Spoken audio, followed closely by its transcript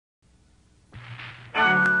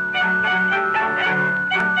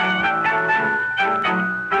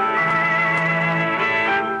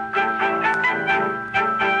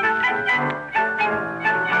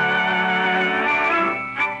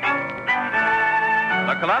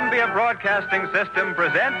Columbia Broadcasting System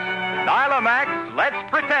presents Nila Mack's Let's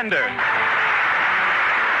Pretenders.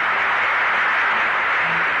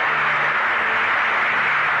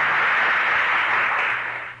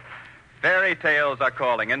 Fairy tales are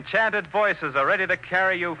calling. Enchanted voices are ready to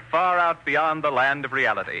carry you far out beyond the land of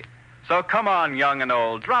reality. So come on, young and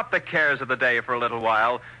old, drop the cares of the day for a little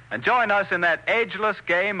while and join us in that ageless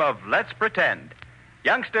game of Let's Pretend.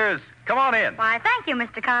 Youngsters, come on in. Why, thank you,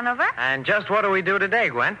 Mr. Conover. And just what do we do today,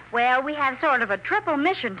 Gwen? Well, we have sort of a triple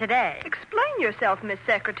mission today. Explain yourself, Miss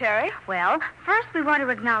Secretary. Well, first we want to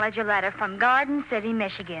acknowledge a letter from Garden City,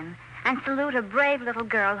 Michigan, and salute a brave little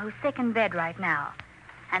girl who's sick in bed right now.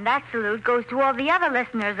 And that salute goes to all the other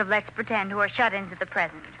listeners of Let's Pretend who are shut-ins at the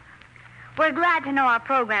present. We're glad to know our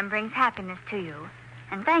program brings happiness to you.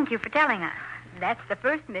 And thank you for telling us. That's the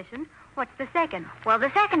first mission. What's the second? Well,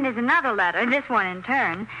 the second is another letter, this one in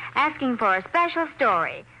turn, asking for a special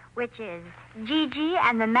story, which is Gigi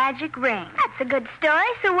and the Magic Ring. That's a good story,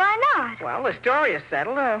 so why not? Well, the story is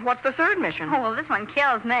settled. What's the third mission? Oh, well, this one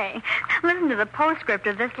kills me. Listen to the postscript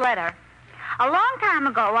of this letter. A long time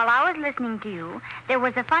ago, while I was listening to you, there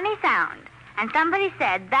was a funny sound, and somebody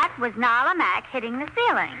said that was Nila Mack hitting the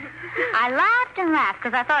ceiling. I laughed and laughed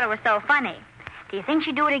because I thought it was so funny. Do you think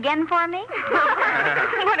she'd do it again for me?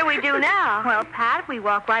 What do we do now? Well, Pat, we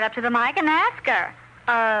walk right up to the mic and ask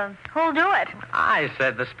her. Who'll do it? I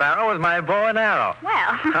said the sparrow was my bow and arrow.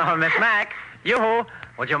 Well. Oh, Miss Mack,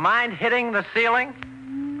 would you mind hitting the ceiling?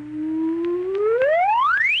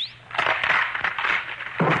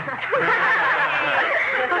 Well,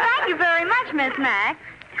 thank you very much, Miss Mack.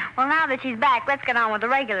 Well, now that she's back, let's get on with the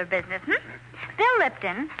regular business, Bill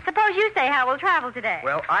Lipton, suppose you say how we'll travel today.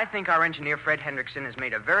 Well, I think our engineer, Fred Hendrickson, has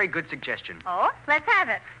made a very good suggestion. Oh, let's have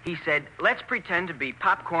it. He said, let's pretend to be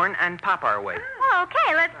popcorn and pop our way. Oh,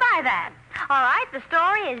 okay, let's try that. All right, the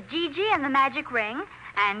story is Gigi and the Magic Ring,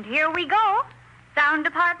 and here we go. Sound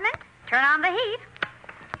department, turn on the heat.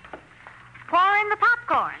 Pour in the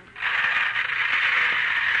popcorn.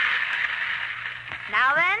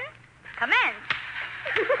 Now then, commence.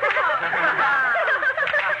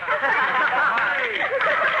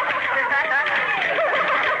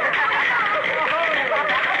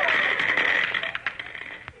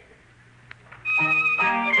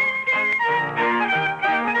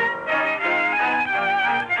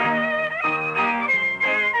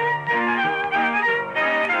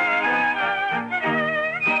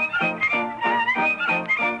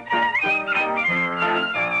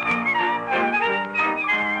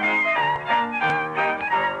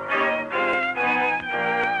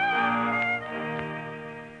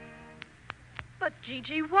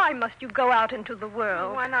 Gigi, why must you go out into the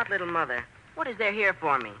world? Why not, little mother? What is there here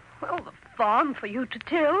for me? Well, the farm for you to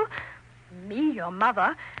till. Me, your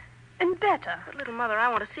mother, and better. But, little mother, I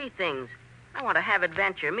want to see things. I want to have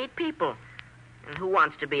adventure, meet people. And who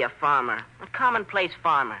wants to be a farmer? A commonplace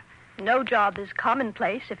farmer. No job is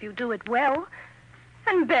commonplace if you do it well.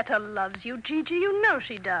 And Betta loves you, Gigi. You know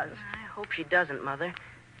she does. I hope she doesn't, Mother.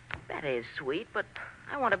 Betta is sweet, but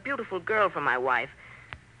I want a beautiful girl for my wife.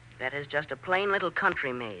 Betta's just a plain little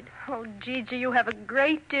country maid. Oh, Gigi, you have a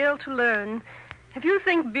great deal to learn. If you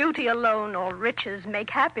think beauty alone or riches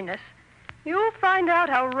make happiness, you'll find out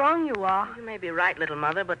how wrong you are. You may be right, little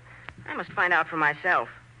mother, but I must find out for myself.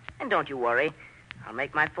 And don't you worry. I'll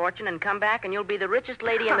make my fortune and come back, and you'll be the richest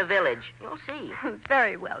lady in the village. You'll see.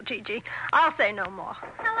 Very well, Gigi. I'll say no more.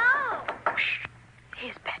 Hello. Shh.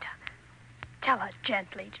 Here's Betta. Tell her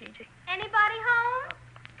gently, Gigi. Anybody home?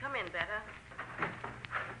 Come in, Betta.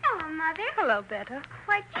 Hello, Mother. Hello, Betta.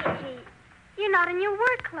 Why, Gigi, you're not in your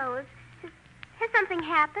work clothes. Has something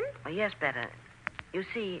happened? Oh, yes, Betta. You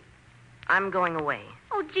see, I'm going away.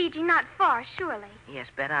 Oh, Gigi, not far, surely. Yes,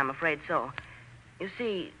 Betta, I'm afraid so. You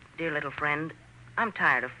see, dear little friend, I'm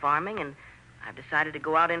tired of farming, and I've decided to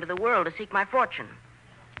go out into the world to seek my fortune.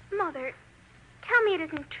 Mother, tell me it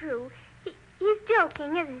isn't true. He's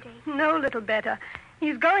joking, isn't he? No, little Betta.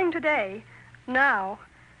 He's going today. Now.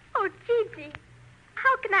 Oh, Gigi,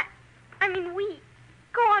 how can we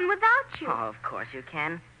go on without you? Oh, of course you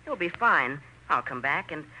can. You'll be fine. I'll come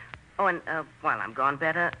back and... Oh, and while I'm gone,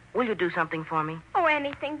 Betta, will you do something for me? Oh,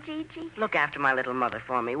 anything, Gigi. Look after my little mother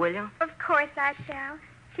for me, will you? Of course I shall.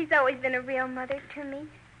 She's always been a real mother to me.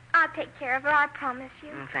 I'll take care of her, I promise you.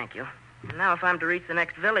 Thank you. And now, if I'm to reach the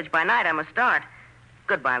next village by night, I must start.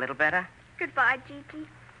 Goodbye, little Betta. Goodbye, Gigi.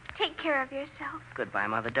 Take care of yourself. Goodbye,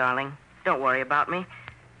 Mother, darling. Don't worry about me.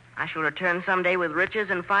 I shall return someday with riches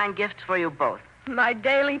and fine gifts for you both. My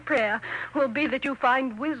daily prayer will be that you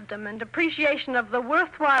find wisdom and appreciation of the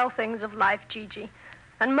worthwhile things of life, Gigi.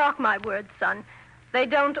 And mark my words, son, they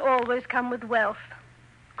don't always come with wealth.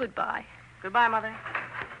 Goodbye. Goodbye, Mother.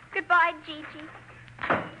 Goodbye, Gigi.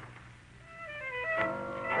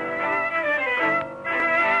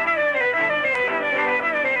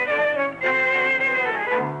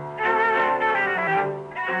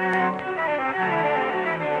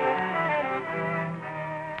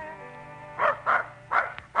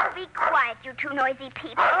 Be quiet, you two noisy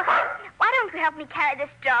people. Why don't you help me carry this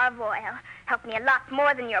jar of oil? Help me a lot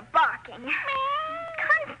more than your barking.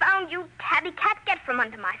 Confound you, tabby cat. Get from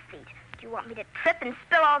under my feet. Do you want me to trip and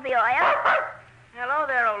spill all the oil? Hello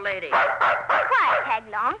there, old lady. Quiet,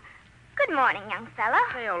 Taglong. Good morning, young fella.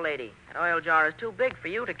 Say, old lady, that oil jar is too big for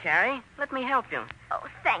you to carry. Let me help you. Oh,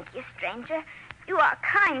 thank you, stranger. You are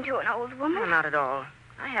kind to an old woman. No, not at all.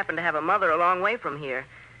 I happen to have a mother a long way from here.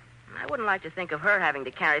 I wouldn't like to think of her having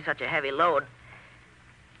to carry such a heavy load.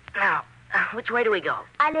 Now, which way do we go?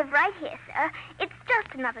 I live right here, sir. It's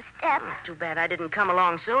just another step. Oh, too bad I didn't come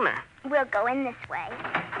along sooner. We'll go in this way.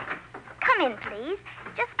 Come in, please.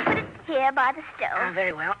 Just put it here by the stove.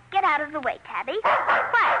 Very well. Get out of the way, Tabby.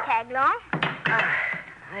 Quiet, Taglong.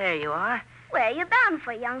 There you are. Where are you bound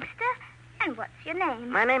for, youngster? And what's your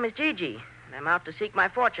name? My name is Gigi, and I'm out to seek my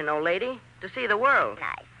fortune, old lady, to see the world.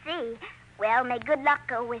 I see. Well, may good luck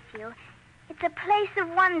go with you. It's a place of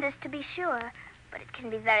wonders, to be sure, but it can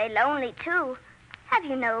be very lonely, too. Have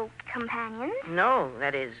you no companions? No,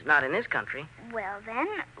 that is, not in this country. Well, then,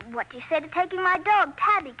 what do you say to taking my dog,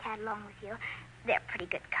 Tabby Cat, along with you? They're pretty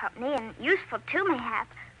good company and useful, too, mayhap.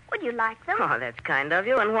 Would you like them? Oh, that's kind of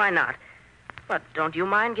you, and why not? But don't you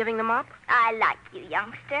mind giving them up? I like you,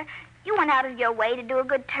 youngster. You went out of your way to do a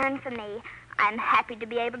good turn for me. I'm happy to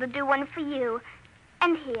be able to do one for you.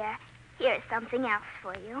 And here's something else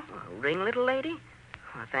for you. A ring, little lady?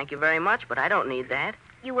 Well, thank you very much, but I don't need that.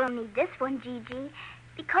 You will need this one, Gigi,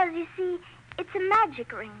 because, you see, it's a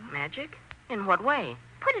magic ring. Magic? In what way?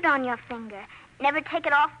 Put it on your finger. Never take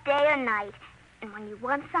it off day or night. And when you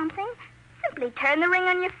want something, simply turn the ring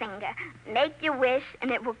on your finger. Make your wish,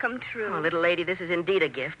 and it will come true. Oh, little lady, this is indeed a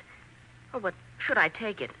gift. Oh, but should I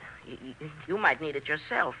take it? You might need it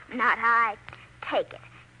yourself. Not I. Take it.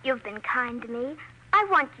 You've been kind to me. I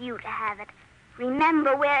want you to have it.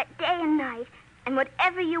 Remember, wear it day and night, and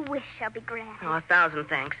whatever you wish shall be granted. Oh, 1,000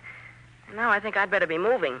 thanks. And now I think I'd better be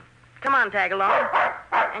moving. Come on, tag along.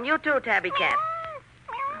 And you too, Tabby Cat.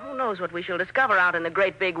 Who knows what we shall discover out in the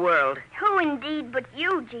great big world? Who indeed but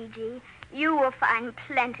you, Gigi? You will find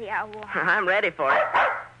plenty, I warn. I'm ready for it.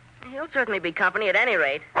 You'll certainly be company at any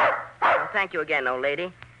rate. Well, thank you again, old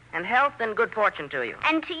lady. And health and good fortune to you.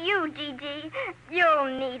 And to you, Gigi.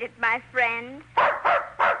 You'll need it, my friend.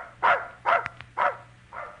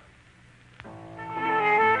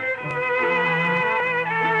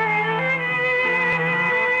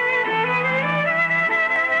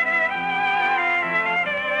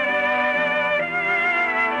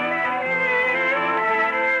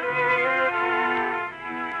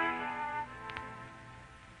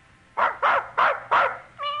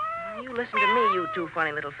 Listen to me, you two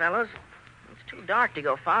funny little fellows. It's too dark to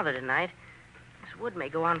go farther tonight. This wood may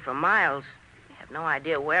go on for miles. We have no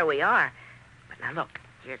idea where we are. But now look,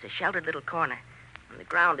 here's a sheltered little corner. And the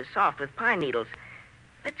ground is soft with pine needles.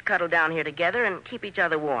 Let's cuddle down here together and keep each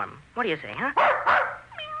other warm. What do you say, huh?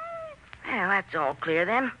 Well, that's all clear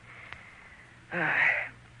then. My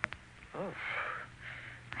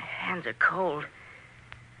hands are cold.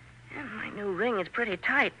 And my new ring is pretty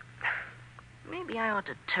tight. Maybe I ought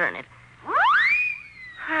to turn it.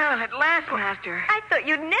 Well, at last, Master. I thought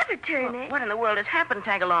you'd never turn it. What in the world has happened,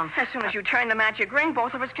 Tagalong? As soon as you turn the magic ring,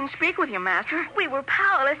 both of us can speak with you, Master. We were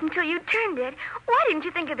powerless until you turned it. Why didn't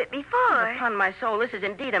you think of it before? Upon my soul, this is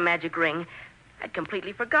indeed a magic ring. I'd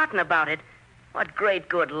completely forgotten about it. What great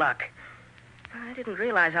good luck. I didn't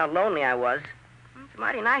realize how lonely I was. It's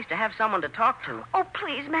mighty nice to have someone to talk to. Oh,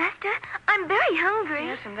 please, Master. I'm very hungry.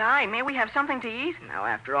 Yes, and I. May we have something to eat? Now,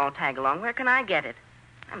 after all, Tagalong, where can I get it?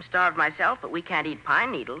 I'm starved myself, but we can't eat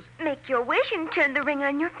pine needles. Make your wish and turn the ring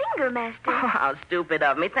on your finger, Master. Oh, how stupid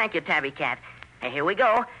of me. Thank you, Tabby Cat. Hey, here we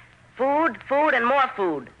go. Food, food, and more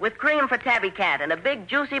food. With cream for Tabby Cat and a big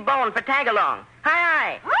juicy bone for Tagalong.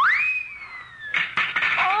 Hi, hi.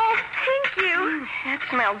 Oh, thank you. That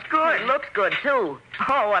smells good. It looks good, too.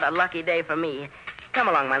 Oh, what a lucky day for me. Come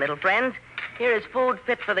along, my little friends. Here is food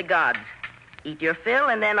fit for the gods. Eat your fill,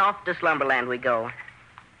 and then off to Slumberland we go.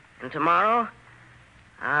 And tomorrow...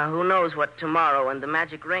 who knows what tomorrow and the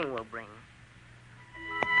magic ring will bring.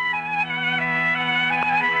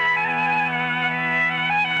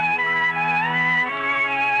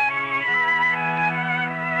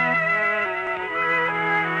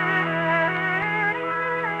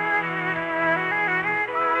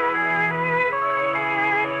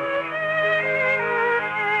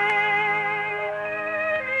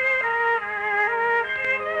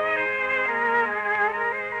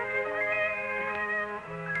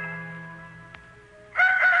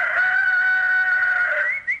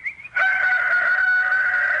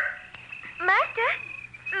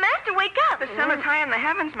 wake up. The sun is high in the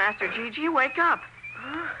heavens, Master Gigi. Wake up.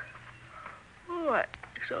 What?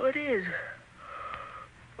 So it is.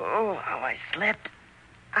 Oh, how I slept.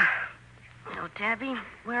 Now, Tabby,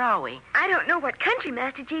 where are we? I don't know what country,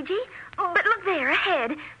 Master Gigi. Oh, but look there, ahead,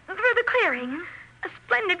 through the clearing. A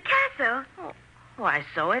splendid castle. Oh, why,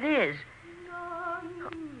 so it is.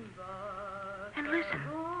 And listen,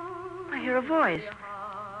 I hear a voice.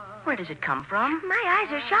 Where does it come from? My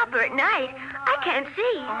eyes are sharper at night. I can't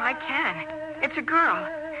see. Oh, I can. It's a girl.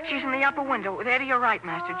 She's in the upper window, there to your right,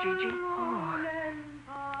 Master Gigi. Oh,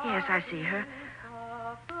 yes, I see her.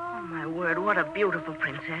 Oh, my word, what a beautiful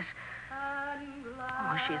princess.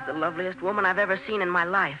 Oh, she's the loveliest woman I've ever seen in my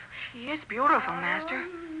life. She is beautiful, Master.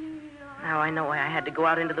 Now I know why I had to go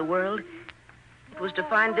out into the world. It was to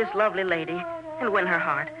find this lovely lady and win her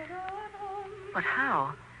heart. But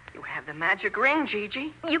how? You have the magic ring,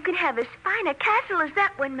 Gigi. You can have as fine a castle as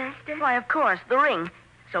that one, Master. Why, of course, the ring.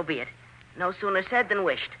 So be it. No sooner said than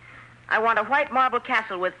wished. I want a white marble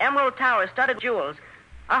castle with emerald towers studded with jewels,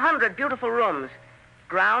 100 beautiful rooms,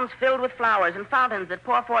 grounds filled with flowers and fountains that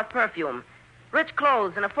pour forth perfume, rich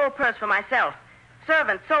clothes and a full purse for myself,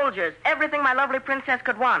 servants, soldiers, everything my lovely princess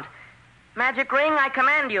could want. Magic ring, I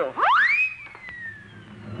command you.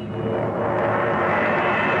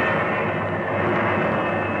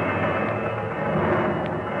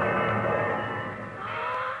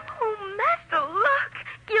 Oh, Master, look.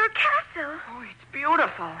 Your castle. Oh, it's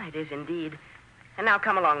beautiful. It is indeed. And now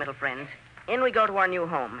come along, little friends. In we go to our new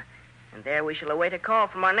home. And there we shall await a call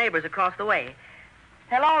from our neighbors across the way.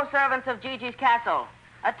 Hello, servants of Gigi's castle.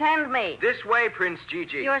 Attend me. This way, Prince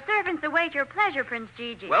Gigi. Your servants await your pleasure, Prince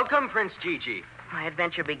Gigi. Welcome, Prince Gigi. My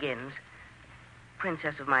adventure begins.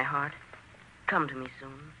 Princess of my heart, come to me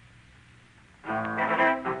soon.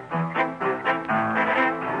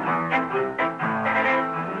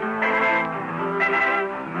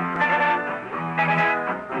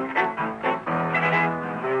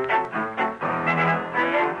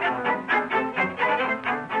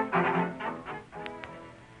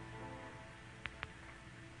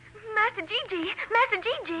 Master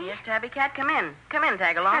Gigi. Yes, Tabby Cat, come in. Come in,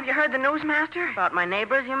 Tagalong. Have you heard the news, Master? About my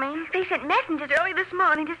neighbors, you mean? They sent messengers early this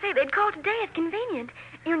morning to say they'd call today at convenient.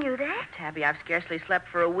 You knew that? Tabby, I've scarcely slept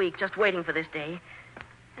for a week just waiting for this day.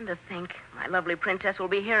 And to think, my lovely princess will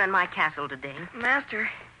be here in my castle today. Master.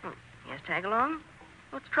 Yes, Tagalong?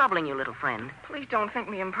 What's troubling you, little friend? Please don't think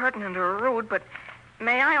me impertinent or rude, but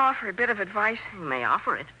may I offer a bit of advice? You may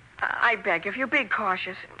offer it. I beg of you, be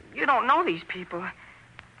cautious. You don't know these people.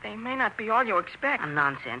 They may not be all you expect.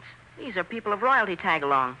 Nonsense. These are people of royalty,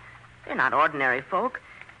 Tagalong. They're not ordinary folk.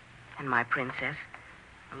 And my princess,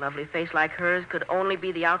 a lovely face like hers could only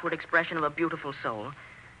be the outward expression of a beautiful soul.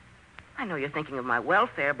 I know you're thinking of my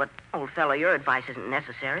welfare, but, old fellow, your advice isn't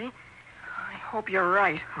necessary. I hope you're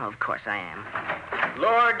right. Oh, of course I am.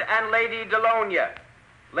 Lord and Lady Delonia.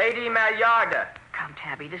 Lady Maillarda. Come,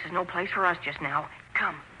 Tabby. This is no place for us just now.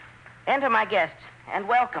 Come. Enter, my guests, and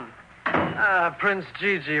welcome. Prince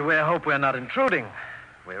Gigi, we hope we're not intruding.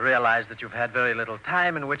 We realize that you've had very little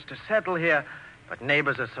time in which to settle here, but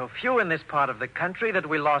neighbors are so few in this part of the country that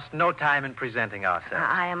we lost no time in presenting ourselves.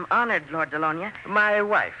 I am honored, Lord Delonia. My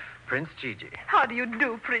wife, Prince Gigi. How do you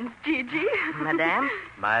do, Prince Gigi? Madame?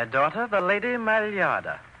 My daughter, the Lady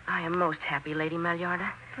Maillarda. I am most happy, Lady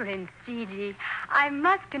Maillarda. Prince Gigi, I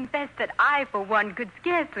must confess that I, for one, could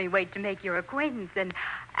scarcely wait to make your acquaintance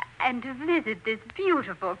and to visit this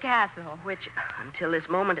beautiful castle. Which, until this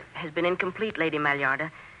moment, has been incomplete, Lady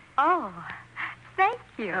Maillarda. Oh, thank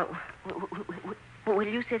you. Will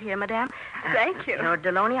you sit here, Madame? Thank you. Lord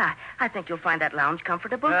Delonia, I think you'll find that lounge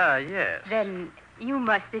comfortable. Yes. Then you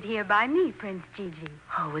must sit here by me, Prince Gigi.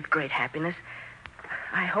 Oh, with great happiness.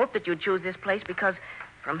 I hope that you choose this place because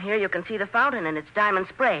from here you can see the fountain and its diamond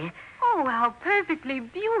spray. Oh, how perfectly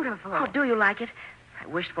beautiful. Oh, do you like it? I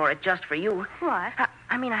wished for it just for you. What?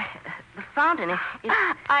 The fountain is...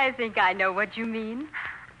 I think I know what you mean.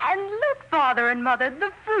 And look, Father and Mother,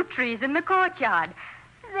 the fruit trees in the courtyard.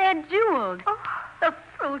 They're jeweled. Oh, the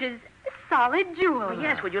fruit is solid jewels. Oh,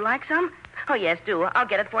 yes, would you like some? Oh, yes, do. I'll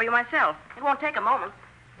get it for you myself. It won't take a moment.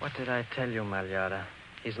 What did I tell you, Maillarda?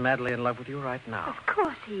 He's madly in love with you right now. Of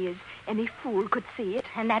course he is. Any fool could see it,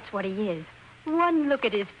 and that's what he is. One look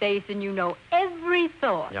at his face and you know every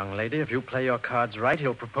thought. Young lady, if you play your cards right,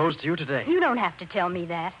 he'll propose to you today. You don't have to tell me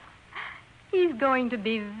that. He's going to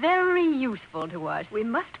be very useful to us. We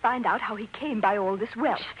must find out how he came by all this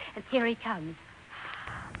wealth. And here he comes.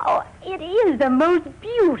 Oh, it is the most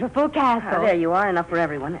beautiful castle. There you are, enough for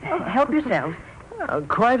everyone. Help yourselves.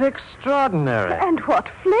 Quite extraordinary. And what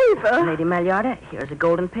flavor? Lady Maillarda, here's a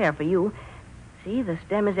golden pear for you. See, the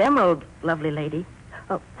stem is emerald, lovely lady.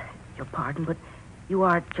 Oh, your pardon, but you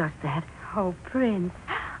are just that. Oh, Prince,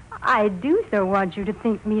 I do so want you to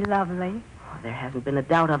think me lovely. Oh, there hasn't been a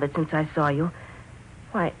doubt of it since I saw you.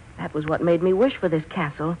 Why, that was what made me wish for this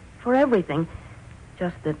castle, for everything.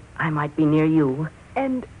 Just that I might be near you.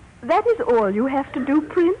 And that is all you have to do,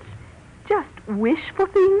 Prince? Just wish for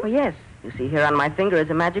things? Oh, yes. You see, here on my finger is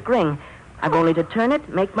a magic ring. I've only to turn it,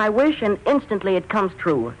 make my wish, and instantly it comes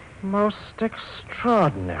true. Most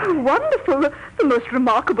extraordinary. Wonderful. The most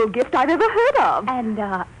remarkable gift I've ever heard of.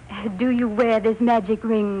 And, do you wear this magic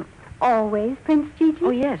ring always, Prince Gigi?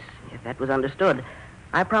 Oh, yes. Yes, that was understood.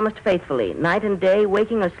 I promised faithfully, night and day,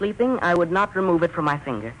 waking or sleeping, I would not remove it from my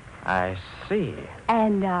finger. I see.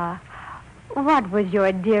 And, what was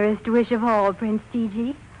your dearest wish of all, Prince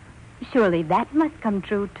Gigi? Surely that must come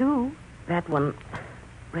true, too. That one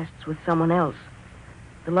rests with someone else.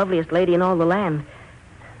 The loveliest lady in all the land.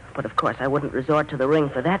 But, of course, I wouldn't resort to the ring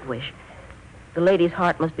for that wish. The lady's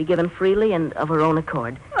heart must be given freely and of her own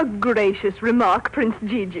accord. A gracious remark, Prince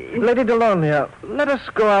Gigi. Lady Delonia, let us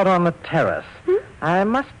go out on the terrace. I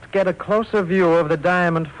must get a closer view of the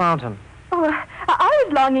diamond fountain. Oh, I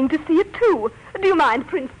was longing to see it, too. Do you mind,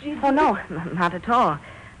 Prince Gigi? Oh, no, not at all.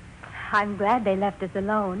 I'm glad they left us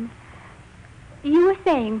alone. You were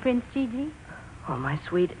saying, Prince Gigi? Oh, my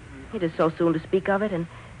sweet, it is so soon to speak of it, and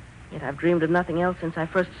yet I've dreamed of nothing else since I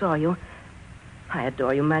first saw you. I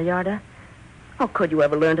adore you, Malyarda. Oh, could you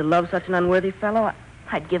ever learn to love such an unworthy fellow?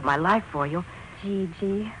 I'd give my life for you.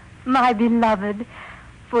 Gigi, my beloved.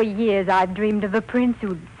 For years I've dreamed of a prince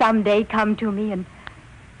who'd someday come to me, and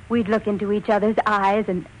we'd look into each other's eyes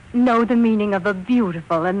and know the meaning of a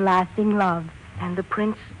beautiful and lasting love. And the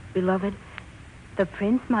prince, beloved? The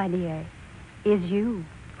prince, my dear, is you.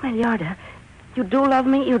 Malyarda, you do love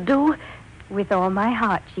me? You do? With all my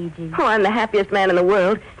heart, Gigi. Oh, I'm the happiest man in the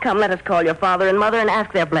world. Come, let us call your father and mother and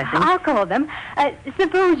ask their blessing. I'll call them.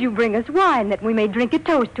 Suppose you bring us wine that we may drink a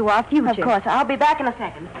toast to our future. Of course. I'll be back in a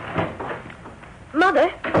second.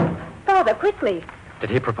 Mother! Father, quickly. Did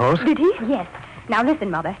he propose? Did he? Yes. Now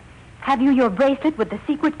listen, Mother. Have you your bracelet with the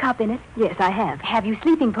secret cup in it? Yes, I have. Have you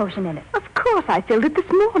sleeping potion in it? Of course, I filled it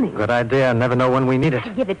this morning. Good idea. Never know when we need it.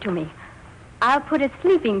 Give it to me. I'll put a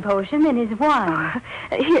sleeping potion in his wine.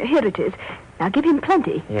 Here it is. Now give him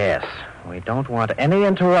plenty. Yes. We don't want any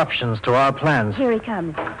interruptions to our plans. Here he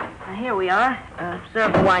comes. Now, here we are.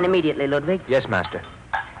 Serve the wine immediately, Ludwig. Yes, Master.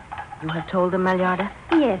 You have told them, Malyarda?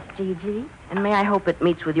 Yes, Gigi. And may I hope it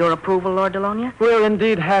meets with your approval, Lord Delonia? We're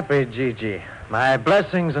indeed happy, Gigi. My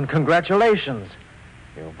blessings and congratulations.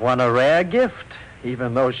 You've won a rare gift,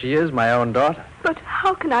 even though she is my own daughter. But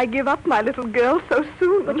how can I give up my little girl so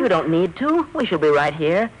soon? But you don't need to. We shall be right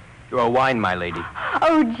here. Your wine, my lady.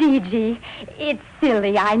 Oh, Gigi, it's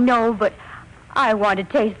silly, I know, but I want to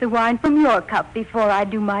taste the wine from your cup before I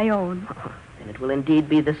do my own. Then it will indeed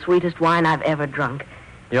be the sweetest wine I've ever drunk.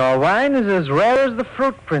 Your wine is as rare as the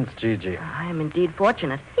fruit, Prince Gigi. I am indeed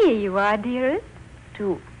fortunate. Here you are, dearest.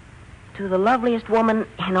 To the loveliest woman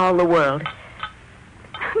in all the world.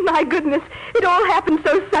 My goodness, it all happened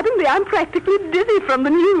so suddenly, I'm practically dizzy from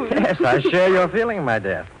the news. Yes, I share your feeling, my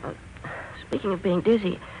dear. Speaking of being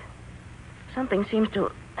dizzy, something seems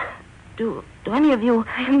to... Do any of you...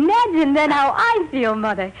 Imagine then how I feel,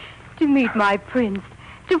 Mother, to meet my prince,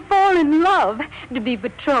 to fall in love, to be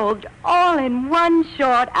betrothed all in one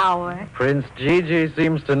short hour. Prince Gigi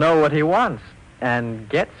seems to know what he wants, and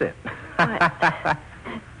gets it. I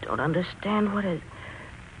don't understand what has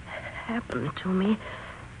happened to me.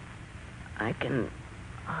 I can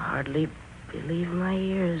hardly believe my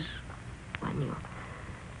ears when you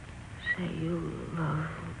say you love...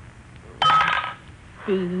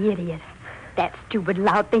 The idiot. That stupid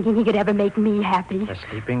lout thinking he could ever make me happy. The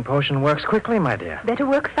sleeping potion works quickly, my dear. Better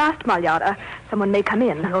work fast, Malyarda. Someone may come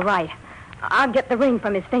in. You're right. I'll get the ring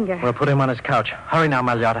from his finger. We'll put him on his couch. Hurry now,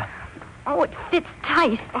 Malyarda. Oh, it fits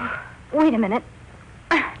tight. Wait a minute.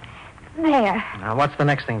 There. Now, what's the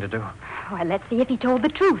next thing to do? Well, let's see if he told the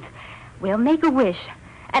truth. We'll make a wish.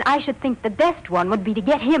 And I should think the best one would be to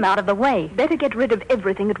get him out of the way. Better get rid of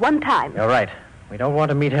everything at one time. You're right. We don't want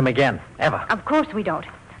to meet him again, ever. Of course we don't.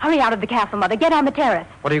 Hurry out of the castle, Mother. Get on the terrace.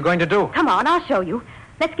 What are you going to do? Come on, I'll show you.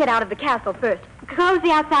 Let's get out of the castle first. Close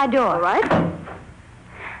the outside door. All right.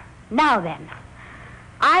 Now then,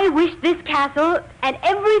 I wish this castle and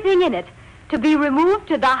everything in it to be removed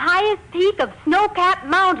to the highest peak of Snow-Capped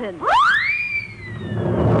Mountain.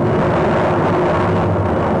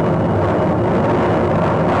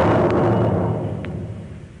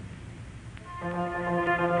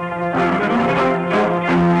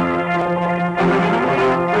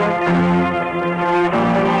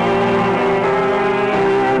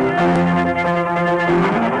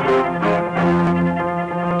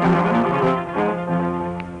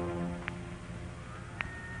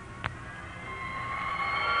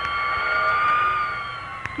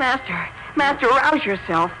 Master. Master, rouse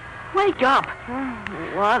yourself. Wake up.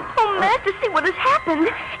 What? Oh, Master, see what has happened.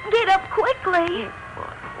 Get up quickly.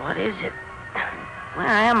 What is it? Where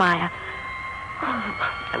am I?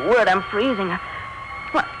 My word, I'm freezing.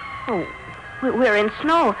 What? Oh, we're in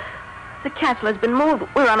snow. The castle has been moved.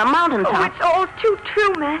 We're on a mountaintop. Oh, it's all too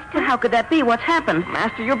true, Master. How could that be? What's happened?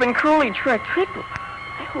 Master, you've been cruelly tricked.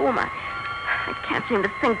 Who am I? I can't seem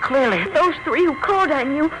to think clearly. Those three who called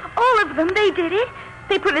on you, all of them, they did it.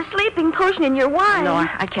 They put a sleeping potion in your wine. No,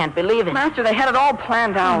 I can't believe it. Master, they had it all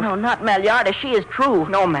planned out. No, not Malyarda. She is true.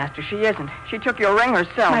 No, Master, she isn't. She took your ring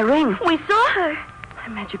herself. My ring? We saw her. My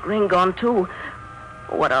magic ring gone, too.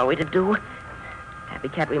 What are we to do? Tabby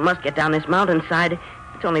Cat, we must get down this mountainside.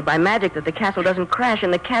 It's only by magic that the castle doesn't crash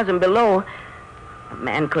in the chasm below. A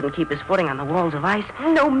man couldn't keep his footing on the walls of ice.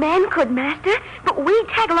 No man could, Master. But we,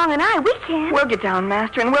 Tagalong and I, we can. We'll get down,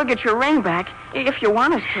 Master, and we'll get your ring back, if you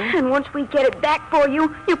want us to. And once we get it back for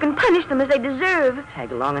you, you can punish them as they deserve.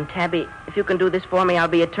 Tag along, and Tabby, if you can do this for me, I'll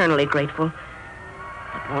be eternally grateful.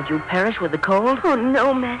 But won't you perish with the cold? Oh,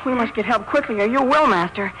 no, Master. We must get help quickly, or you will,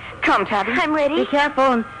 Master. Come, Tabby. I'm ready. Be careful,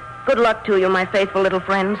 and good luck to you, my faithful little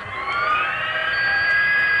friends.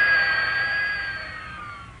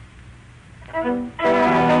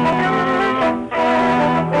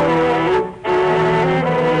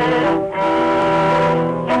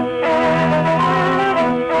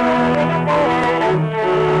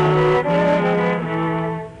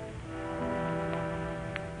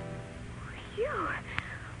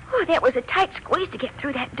 That was a tight squeeze to get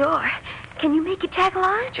through that door. Can you make it,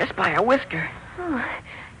 Tagalong? Just by a whisker. Oh,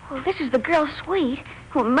 well, this is the girls' suite.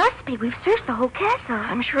 Well, it must be. We've searched the whole castle.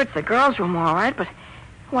 I'm sure it's the girls' room, all right, but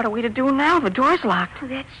what are we to do now? The door's locked.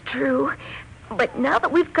 That's true. But now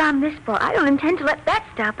that we've gone this far, I don't intend to let that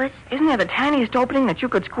stop us. Isn't there the tiniest opening that you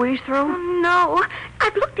could squeeze through? Oh, no.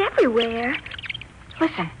 I've looked everywhere.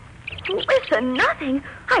 Listen. Listen, nothing.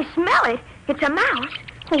 I smell it. It's a mouse.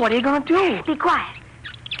 Well, what are you going to do? Be quiet.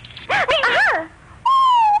 Let me go.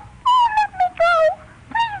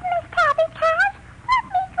 Please, Miss Tabby Cat. Let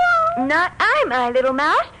me go. Not I, my little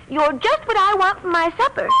mouse. You're just what I want for my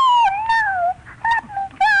supper. Oh, no. Let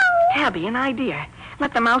me go. Tabby, an idea.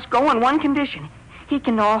 Let the mouse go on one condition. He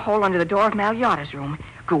can gnaw a hole under the door of Malyarda's room.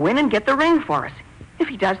 Go in and get the ring for us. If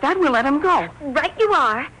he does that, we'll let him go. Right you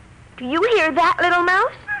are. Do you hear that, little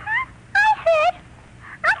mouse? I heard.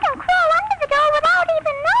 I can crawl under the door without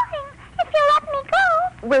even knowing if you let me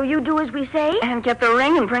go. Will you do as we say? And get the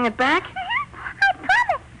ring and bring it back? I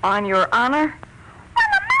promise. On your honor? When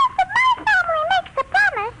a mouse of my family makes a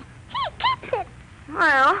promise, he keeps it.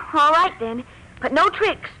 Well, all right then. But no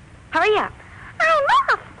tricks. Hurry up. I'm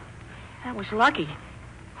off. That was lucky.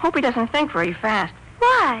 Hope he doesn't think very fast.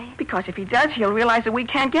 Why? Because if he does, he'll realize that we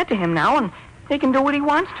can't get to him now, and he can do what he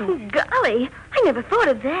wants to. Golly, I never thought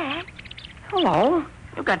of that. Hello.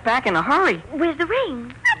 You got back in a hurry. Where's the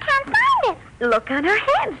ring? I can't find it. Look on her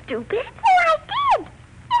hand, stupid. Oh, I did.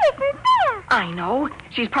 It isn't there. I know.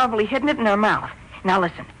 She's probably hidden it in her mouth. Now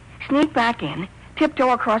listen. Sneak back in,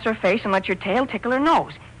 tiptoe across her face, and let your tail tickle her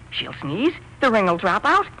nose. She'll sneeze, the ring will drop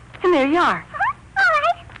out, and there you are. All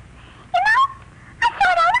right. You know, I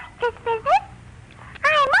sort of like this business.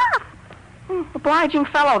 I'm off. Obliging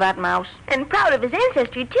fellow, that mouse. And proud of his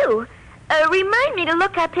ancestry, too. Remind me to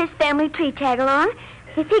look up his family tree, Tagalong.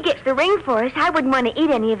 If he gets the ring for us, I wouldn't want to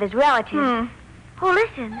eat any of his relatives. Oh,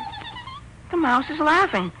 listen. The mouse is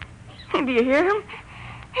laughing. Do you hear him?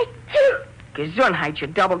 Gesundheit, you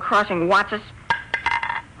double-crossing Watsus.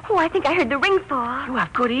 Oh, I think I heard the ring fall. You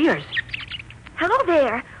have good ears. Hello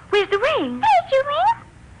there. Where's the ring? There's your ring.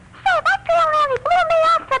 Say, that girl really blew me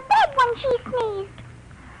off the bed when she sneezed.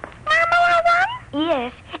 Now may I run?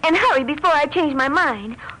 Yes, and hurry before I change my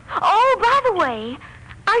mind. Oh, by the way,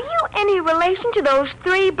 are you any relation to those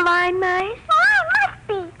three blind mice? Well, I must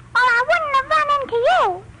be, or I wouldn't have run into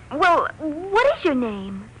you. Well, what is your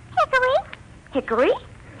name? Hickory. Hickory?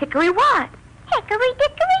 Hickory what? Hickory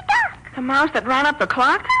dickory dock. The mouse that ran up the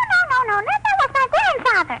clock? No. That was my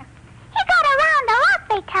grandfather. He got around a lot,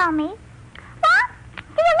 they tell me. Well,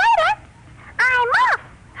 see you later. I'm off.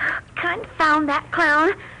 Confound that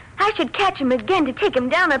clown. I should catch him again to take him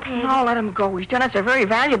down a peg. No, let him go. He's done us a very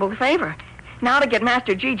valuable favor. Now to get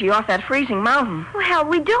Master Gigi off that freezing mountain. Well, how'd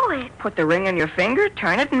we do it? Put the ring on your finger,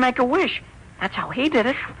 turn it, and make a wish. That's how he did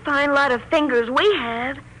it. Fine lot of fingers we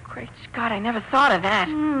have. Great Scott, I never thought of that.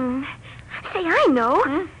 Say, I know.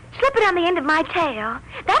 Slip it on the end of my tail.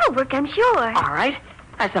 That'll work, I'm sure. All right.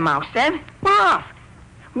 As the mouse said, we're off.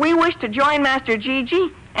 We wish to join Master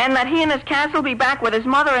Gigi, and that he and his castle be back with his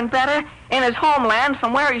mother and better in his homeland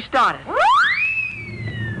from where he started.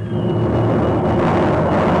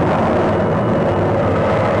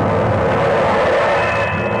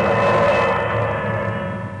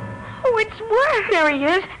 There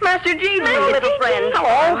he is, Master Gigi. Hello, little friend.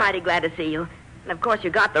 Hello. I'm mighty glad to see you. And, of course, you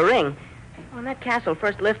got the ring. When that castle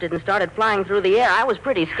first lifted and started flying through the air, I was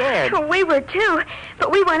pretty scared. Well, we were too, but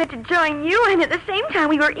we wanted to join you, and at the same time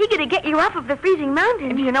we were eager to get you off of the freezing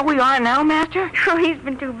mountain. Do you know where you are now, Master? Oh, he's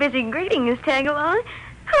been too busy greeting us, Tagalong.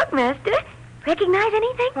 Look, Master, recognize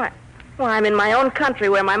anything? What? Well, I'm in my own country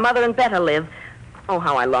where my mother and Betta live. Oh,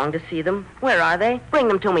 how I long to see them. Where are they? Bring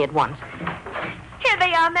them to me at once. Here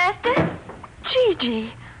they are, Master.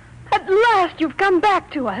 Gigi, at last you've come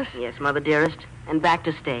back to us. Yes, Mother dearest, and back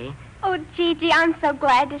to stay. Oh, Gigi, I'm so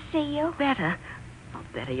glad to see you. Betta. Oh,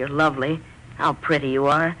 Betta, you're lovely. How pretty you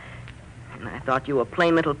are. And I thought you a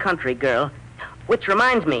plain little country girl. Which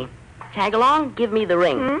reminds me, Tagalong, give me the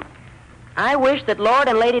ring. I wish that Lord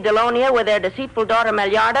and Lady Delonia with their deceitful daughter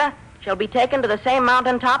Meliarda shall be taken to the same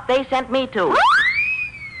mountaintop they sent me to.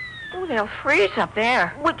 Oh, they'll freeze up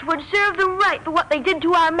there. Which would serve them right for what they did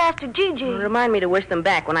to our Master Gigi. Remind me to wish them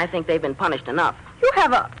back when I think they've been punished enough. You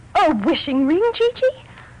have a wishing ring, Gigi?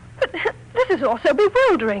 But this is all so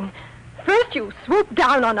bewildering. First you swoop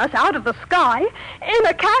down on us out of the sky, in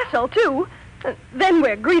a castle, too. Then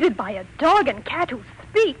we're greeted by a dog and cat who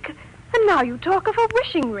speak. And now you talk of a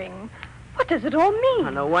wishing ring. What does it all mean? Oh,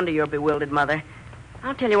 no wonder you're bewildered, Mother.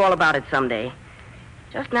 I'll tell you all about it someday.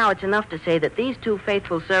 Just now it's enough to say that these two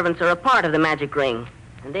faithful servants are a part of the magic ring.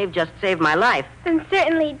 And they've just saved my life. Then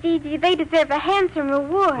certainly, Gigi, they deserve a handsome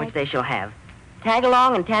reward. Which they shall have.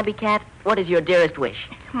 Tagalong and Tabby Cat, what is your dearest wish?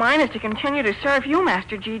 Mine is to continue to serve you,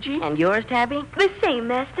 Master Gigi. And yours, Tabby? The same,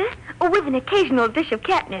 Master. With an occasional dish of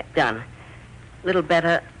catnip. Done. Little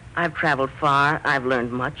Betta, I've traveled far. I've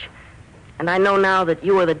learned much. And I know now that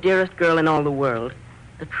you are the dearest girl in all the world.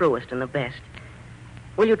 The truest and the best.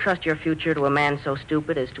 Will you trust your future to a man so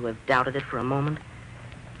stupid as to have doubted it for a moment?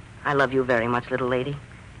 I love you very much, little lady.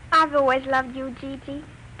 I've always loved you, Gigi.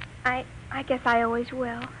 I guess I always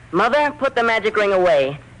will. Mother, put the magic ring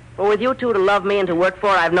away. For with you two to love me and to work for,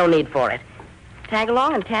 I've no need for it.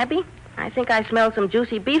 Tagalong and Tabby, I think I smell some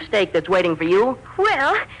juicy beefsteak that's waiting for you.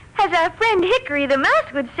 Well, as our friend Hickory the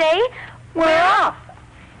Mouse would say, we're off.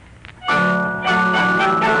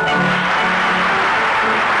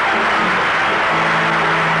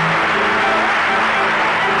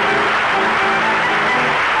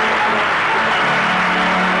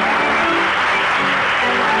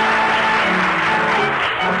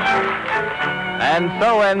 And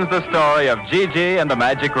so ends the story of Gigi and the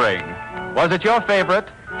Magic Ring. Was it your favorite?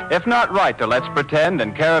 If not, write to Let's Pretend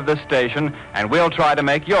in care of this station, and we'll try to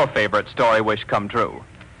make your favorite story wish come true.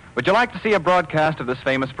 Would you like to see a broadcast of this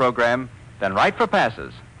famous program? Then write for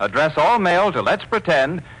passes. Address all mail to Let's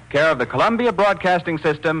Pretend, care of the Columbia Broadcasting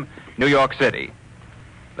System, New York City.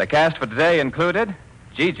 The cast for today included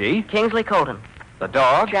Gigi, Kingsley Colton, the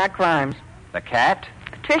dog, Jack Grimes, the cat,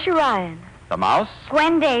 Patricia Ryan, the mouse,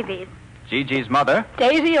 Gwen Davies, Gigi's mother,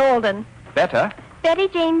 Daisy Alden, Betta, Betty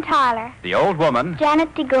Jane Tyler, the old woman,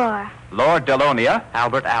 Janet DeGore, Lord Delonia,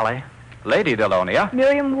 Albert Alley. Lady Delonia,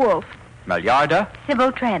 Miriam Wolfe, Meliarda,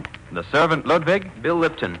 Sybil Trent. the servant Ludwig, Bill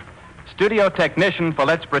Lipton. studio technician for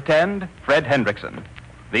Let's Pretend, Fred Hendrickson.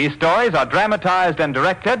 These stories are dramatized and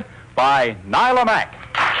directed by Nila Mack.